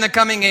that in the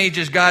coming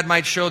ages God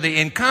might show the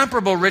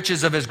incomparable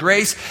riches of His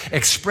grace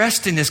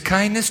expressed in His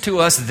kindness to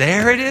us.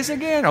 There it is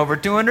again, over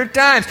 200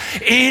 times.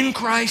 In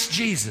Christ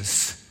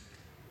Jesus.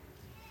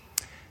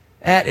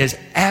 That is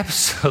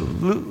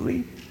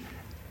absolutely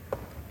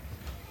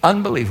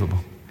unbelievable.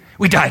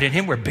 We died in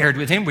Him. We're buried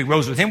with Him. We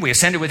rose with Him. We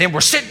ascended with Him. We're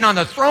sitting on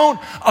the throne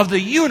of the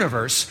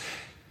universe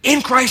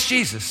in Christ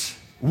Jesus,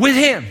 with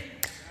Him.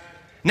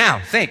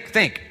 Now,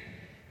 think.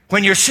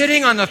 When you're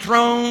sitting on the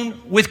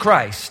throne with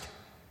Christ,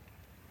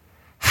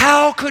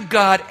 how could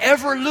God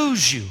ever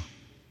lose you?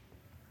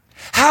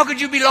 How could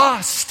you be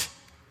lost?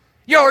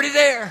 You're already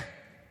there.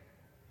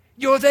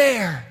 You're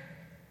there.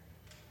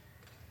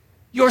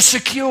 You're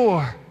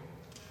secure.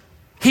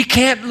 He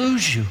can't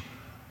lose you.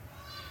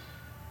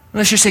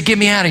 Unless you say, get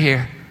me out of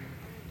here.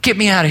 Get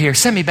me out of here.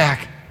 Send me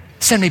back.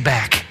 Send me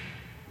back.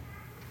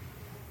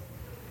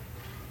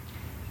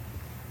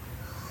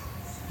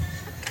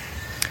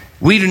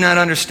 We do not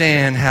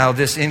understand how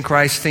this in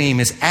Christ theme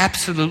is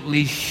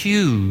absolutely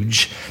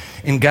huge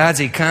in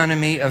God's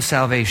economy of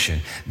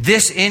salvation.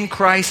 This in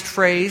Christ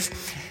phrase,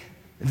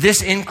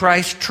 this in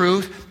Christ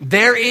truth,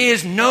 there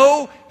is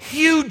no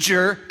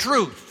huger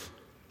truth.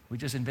 We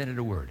just invented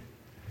a word.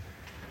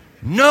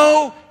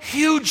 No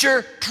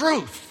huger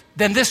truth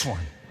than this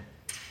one.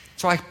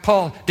 That's why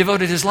Paul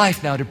devoted his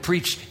life now to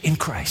preach in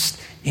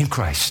Christ, in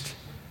Christ.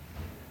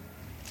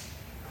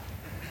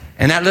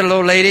 And that little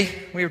old lady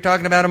we were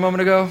talking about a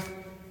moment ago,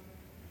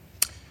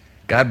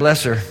 God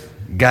bless her,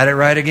 got it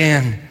right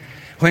again.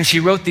 When she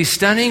wrote these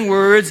stunning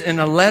words in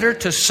a letter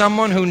to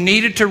someone who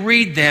needed to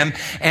read them,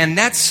 and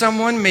that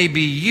someone may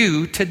be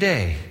you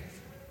today.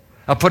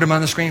 I'll put them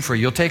on the screen for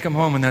you. You'll take them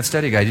home in that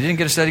study guide. You didn't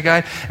get a study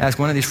guide? Ask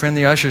one of these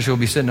friendly ushers who will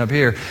be sitting up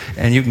here,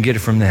 and you can get it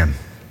from them.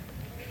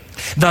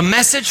 The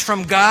message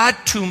from God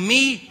to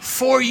me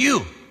for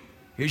you.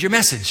 Here's your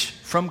message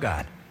from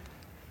God.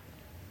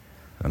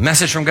 A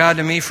message from God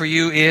to me for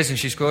you is, and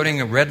she's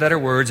quoting red letter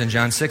words in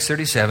John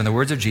 6:37, the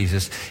words of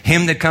Jesus,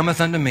 him that cometh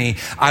unto me,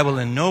 I will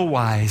in no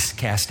wise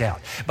cast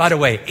out. By the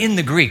way, in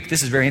the Greek,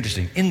 this is very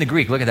interesting. In the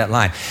Greek, look at that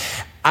line.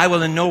 I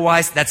will in no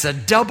wise, that's a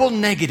double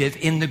negative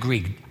in the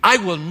Greek. I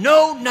will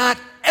no, not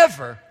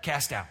ever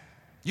cast out.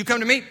 You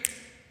come to me,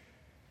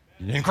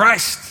 in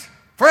Christ,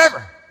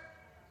 forever.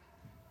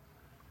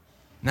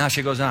 Now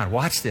she goes on,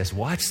 watch this.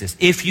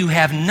 If you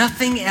have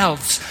nothing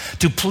else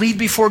to plead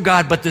before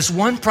God but this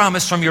one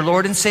promise from your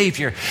Lord and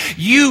Savior,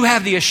 you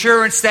have the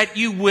assurance that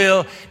you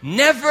will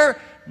never,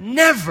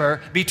 never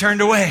be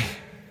turned away.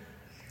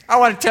 I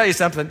want to tell you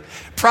something.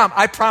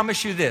 I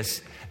promise you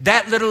this.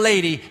 That little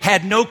lady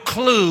had no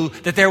clue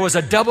that there was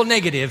a double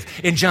negative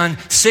in John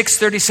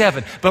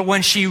 6:37. But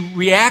when she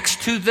reacts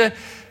to the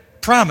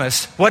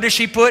promise, what does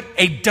she put?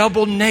 A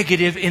double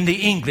negative in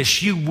the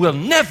English. You will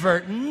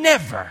never,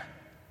 never.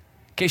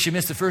 In case you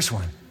missed the first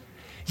one.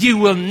 You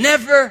will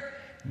never,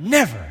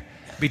 never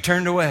be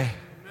turned away.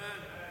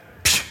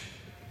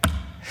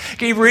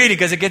 Keep reading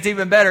because it gets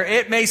even better.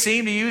 It may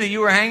seem to you that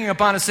you are hanging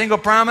upon a single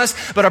promise,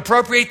 but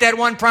appropriate that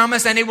one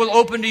promise and it will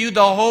open to you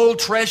the whole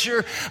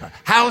treasure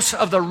house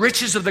of the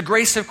riches of the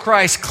grace of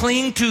Christ.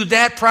 Cling to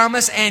that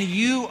promise and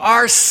you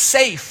are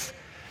safe.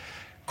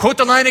 Quote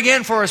the line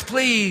again for us,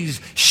 please.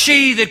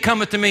 She that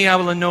cometh to me, I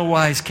will in no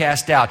wise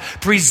cast out.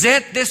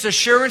 Present this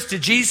assurance to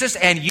Jesus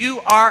and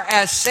you are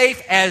as safe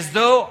as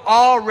though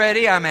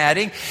already, I'm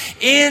adding,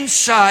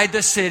 inside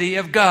the city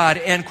of God,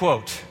 end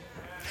quote.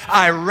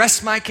 I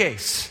rest my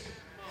case.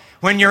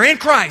 When you're in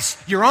Christ,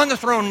 you're on the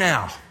throne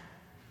now.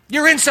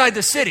 You're inside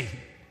the city.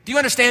 Do you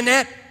understand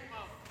that?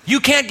 You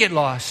can't get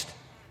lost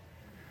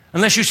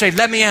unless you say,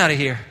 let me out of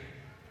here.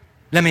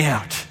 Let me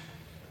out.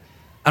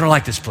 I don't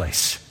like this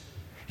place.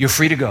 You're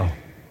free to go,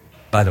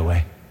 by the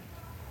way.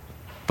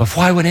 But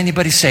why would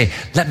anybody say,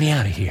 let me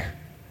out of here?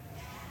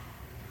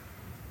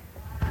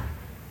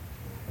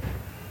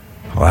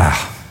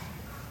 Wow.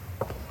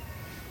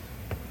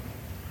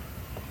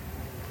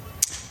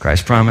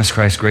 Christ's promise,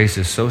 Christ's grace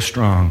is so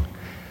strong,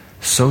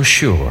 so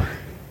sure.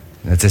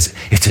 It's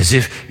as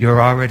if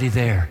you're already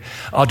there.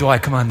 Oh, do I?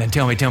 Come on then.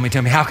 Tell me.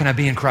 How can I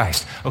be in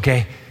Christ?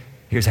 Okay,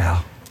 here's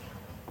how.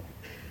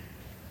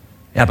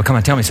 Yeah, but come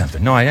on, tell me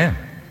something. No, I am.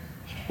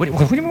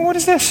 What do you mean, what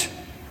is this?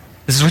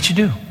 This is what you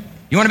do.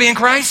 You want to be in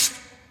Christ?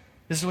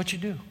 This is what you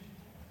do.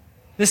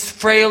 This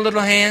frail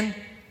little hand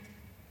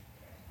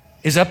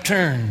is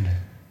upturned.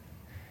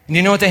 And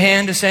you know what the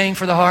hand is saying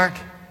for the heart?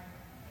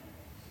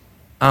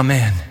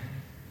 Amen.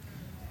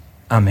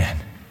 Amen.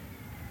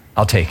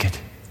 I'll take it.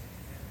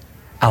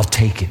 I'll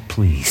take it,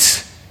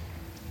 please.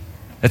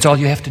 That's all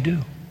you have to do.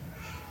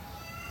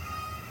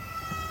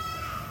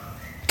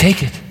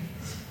 Take it.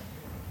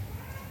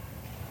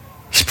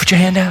 Just put your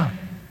hand out.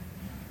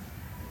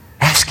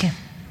 Ask Him.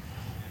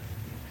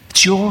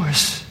 It's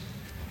yours.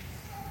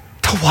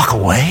 Don't walk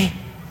away.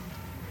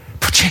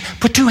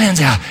 Put two hands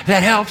out. If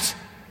that helps.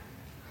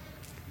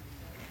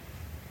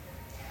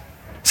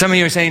 Some of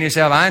you are saying to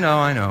yourself, I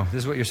know.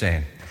 This is what you're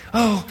saying.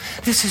 Oh,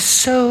 this is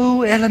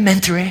so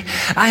elementary.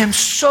 I am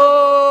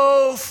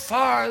so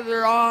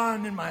farther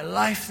on in my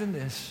life than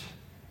this.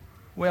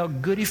 Well,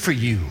 goody for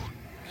you.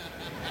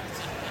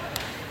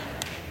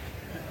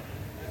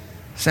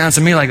 Sounds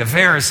to me like the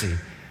Pharisee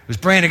who's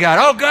praying to God.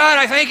 Oh, God,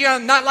 I thank you.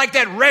 I'm not like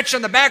that wretch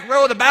on the back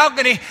row of the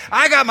balcony.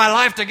 I got my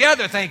life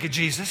together. Thank you,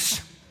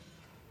 Jesus.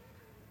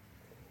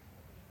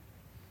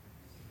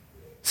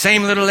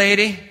 Same little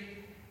lady.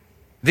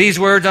 These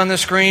words on the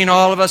screen,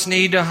 all of us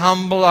need to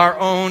humble our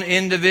own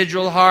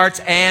individual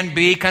hearts and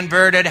be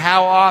converted.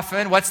 How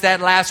often? What's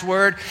that last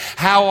word?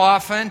 How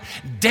often?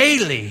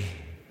 Daily.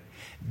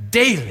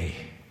 Daily.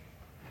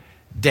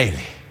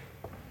 Daily.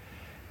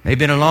 It's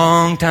been a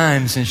long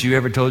time since you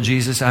ever told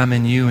Jesus, I'm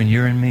in you and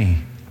you're in me.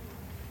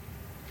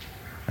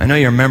 I know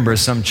you're a member of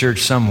some church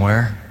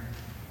somewhere.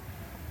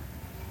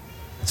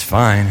 It's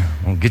fine.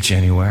 Won't get you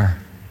anywhere.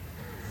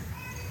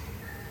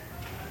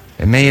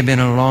 It may have been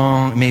a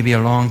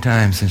long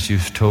time since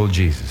you've told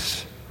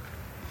Jesus.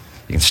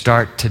 You can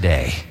start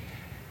today,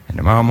 and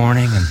tomorrow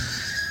morning, and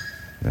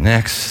the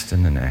next,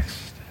 and the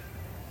next.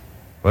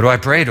 What do I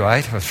pray,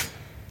 Dwight?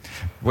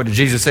 What did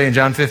Jesus say in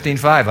John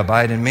 15:5?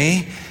 Abide in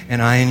me,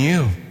 and I in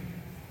you.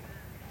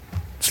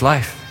 It's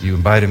life. You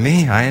abide in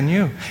me, I in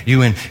you.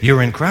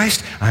 You're in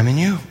Christ, I'm in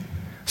you.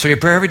 So your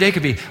prayer every day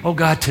could be, oh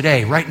God,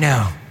 today, right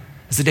now,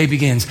 as the day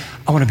begins,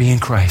 I want to be in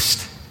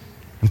Christ.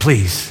 And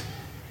please,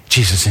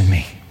 Jesus in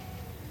me.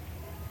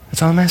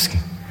 That's all I'm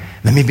asking.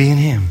 Let me be in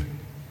Him.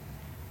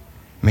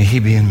 May He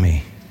be in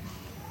me.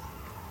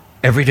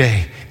 Every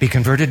day, be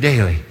converted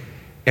daily.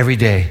 Every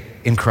day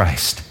in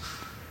Christ.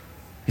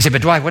 You say,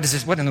 but Dwight,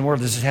 what in the world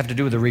does this have to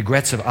do with the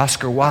regrets of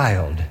Oscar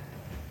Wilde?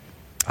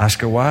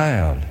 Oscar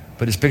Wilde.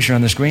 Put his picture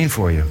on the screen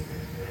for you.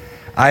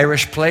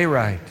 Irish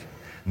playwright,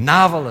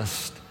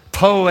 novelist,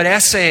 poet,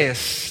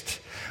 essayist,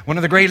 one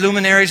of the great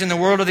luminaries in the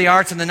world of the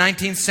arts in the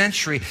 19th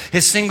century.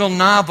 His single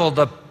novel,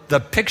 The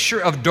Picture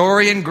of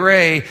Dorian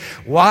Gray,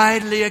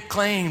 widely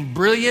acclaimed,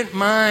 brilliant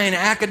mind,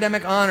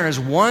 academic honors.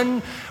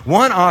 One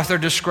author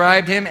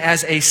described him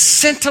as a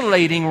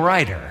scintillating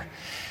writer.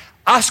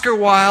 Oscar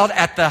Wilde,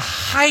 at the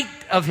height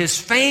of his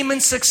fame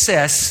and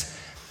success,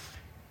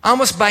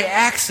 almost by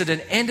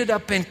accident, ended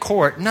up in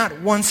court,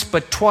 not once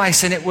but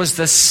twice, and it was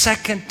the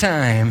second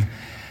time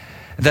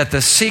that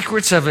the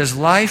secrets of his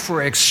life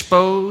were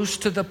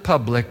exposed to the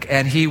public,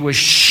 and he was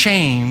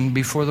shamed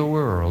before the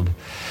world.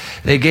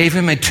 They gave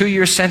him a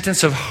 2-year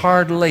sentence of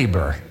hard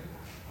labor.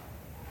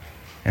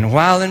 And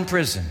while in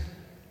prison,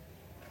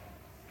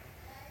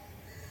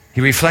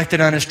 he reflected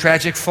on his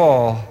tragic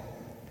fall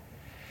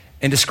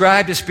and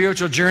described his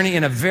spiritual journey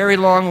in a very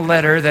long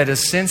letter that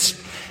has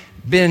since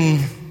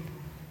been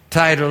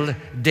titled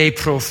De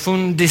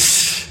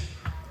Profundis,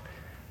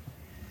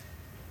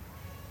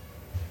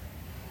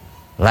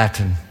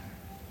 Latin.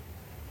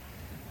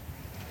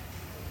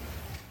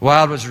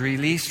 Wilde was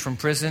released from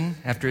prison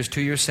after his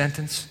 2-year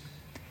sentence.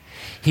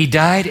 He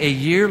died a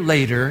year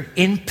later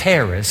in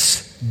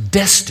Paris,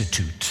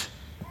 destitute.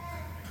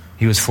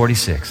 He was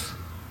 46.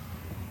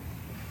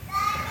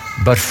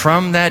 But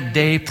from that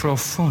De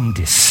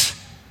Profundis,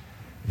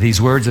 these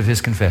words of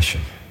his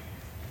confession.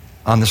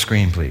 On the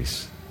screen,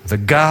 please. The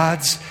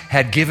gods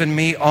had given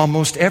me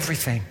almost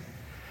everything,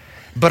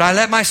 but I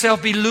let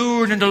myself be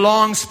lured into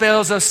long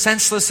spells of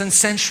senseless and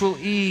sensual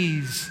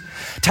ease.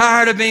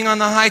 Tired of being on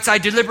the heights, I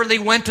deliberately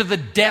went to the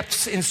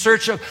depths in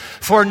search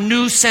for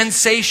new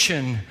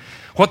sensation.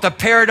 What the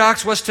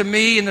paradox was to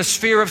me in the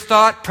sphere of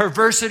thought,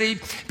 perversity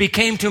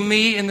became to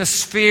me in the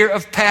sphere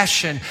of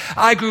passion.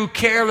 I grew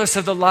careless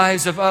of the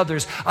lives of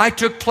others. I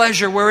took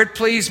pleasure where it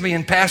pleased me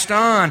and passed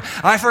on.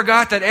 I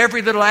forgot that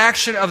every little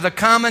action of the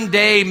common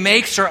day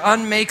makes or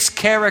unmakes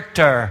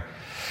character,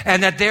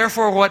 and that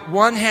therefore what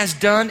one has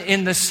done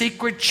in the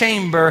secret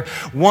chamber,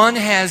 one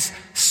has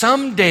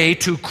someday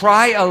to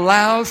cry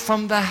aloud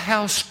from the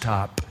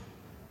housetop.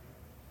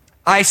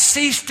 I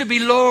ceased to be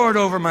Lord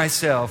over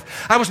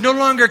myself. I was no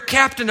longer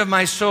captain of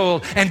my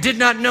soul and did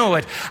not know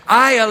it.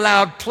 I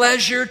allowed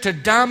pleasure to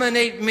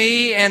dominate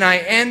me, and I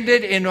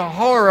ended in a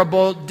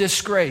horrible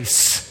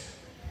disgrace.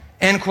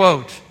 End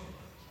quote.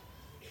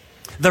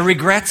 The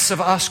regrets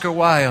of Oscar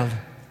Wilde.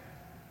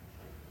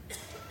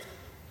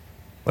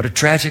 What a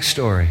tragic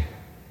story.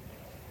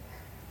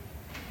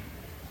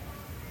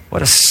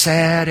 What a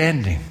sad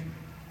ending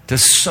to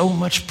so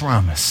much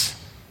promise.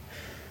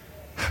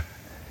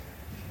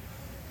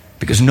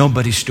 Because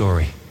nobody's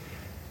story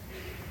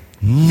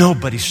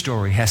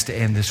has to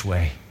end this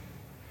way.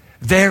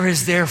 There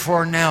is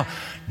therefore now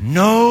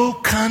no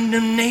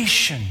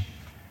condemnation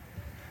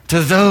to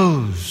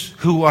those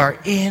who are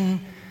in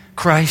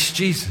Christ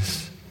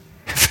Jesus.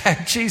 In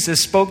fact,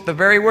 Jesus spoke the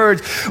very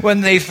words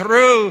when they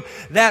threw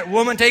that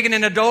woman taken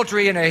in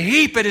adultery in a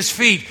heap at His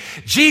feet.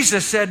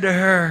 Jesus said to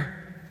her,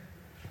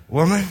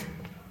 "Woman,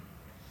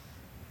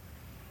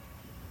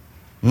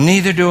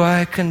 neither do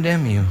I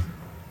condemn you.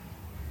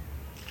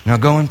 Now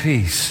go in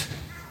peace.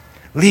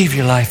 Leave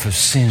your life of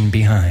sin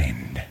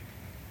behind."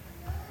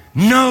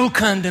 No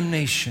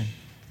condemnation.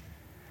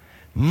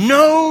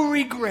 No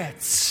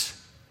regrets.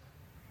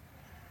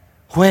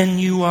 When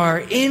you are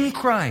in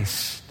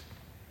Christ,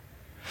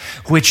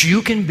 which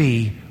you can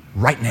be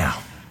right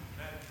now.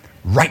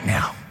 Right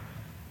now.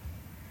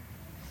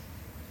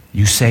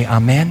 You say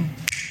amen.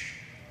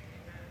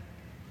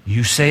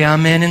 You say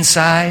amen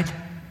inside.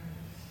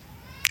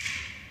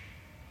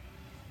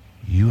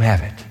 You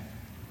have it.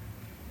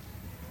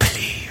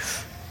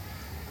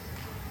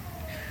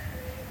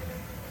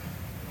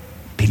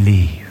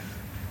 Believe.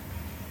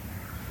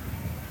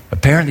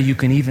 Apparently you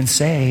can even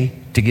say,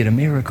 to get a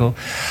miracle,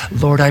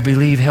 "Lord, I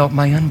believe, help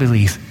my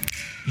unbelief."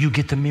 You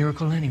get the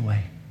miracle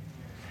anyway.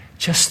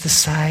 Just the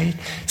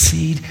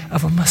seed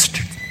of a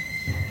mustard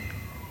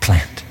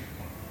plant.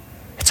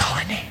 It's all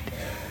I need.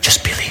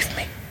 Just believe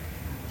me.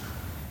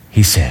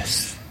 He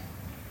says,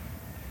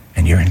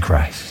 and you're in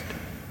Christ.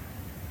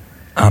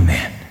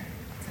 Amen.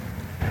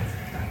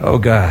 Oh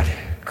God,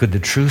 could the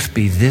truth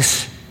be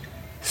this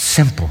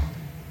simple?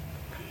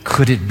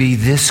 Could it be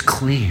this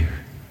clear?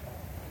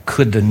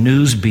 could the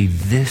news be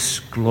this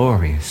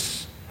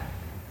glorious?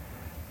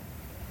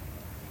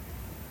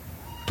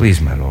 Please,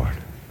 my Lord,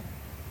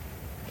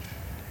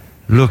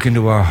 look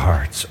into our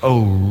hearts.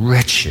 Oh,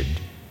 wretched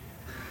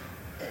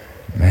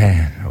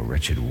man, oh,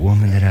 wretched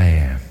woman that I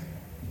am.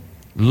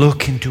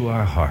 Look into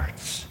our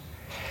hearts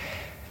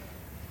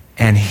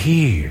and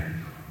hear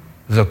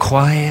the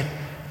quiet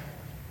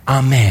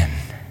amen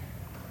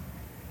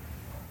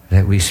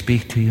that we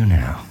speak to you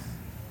now.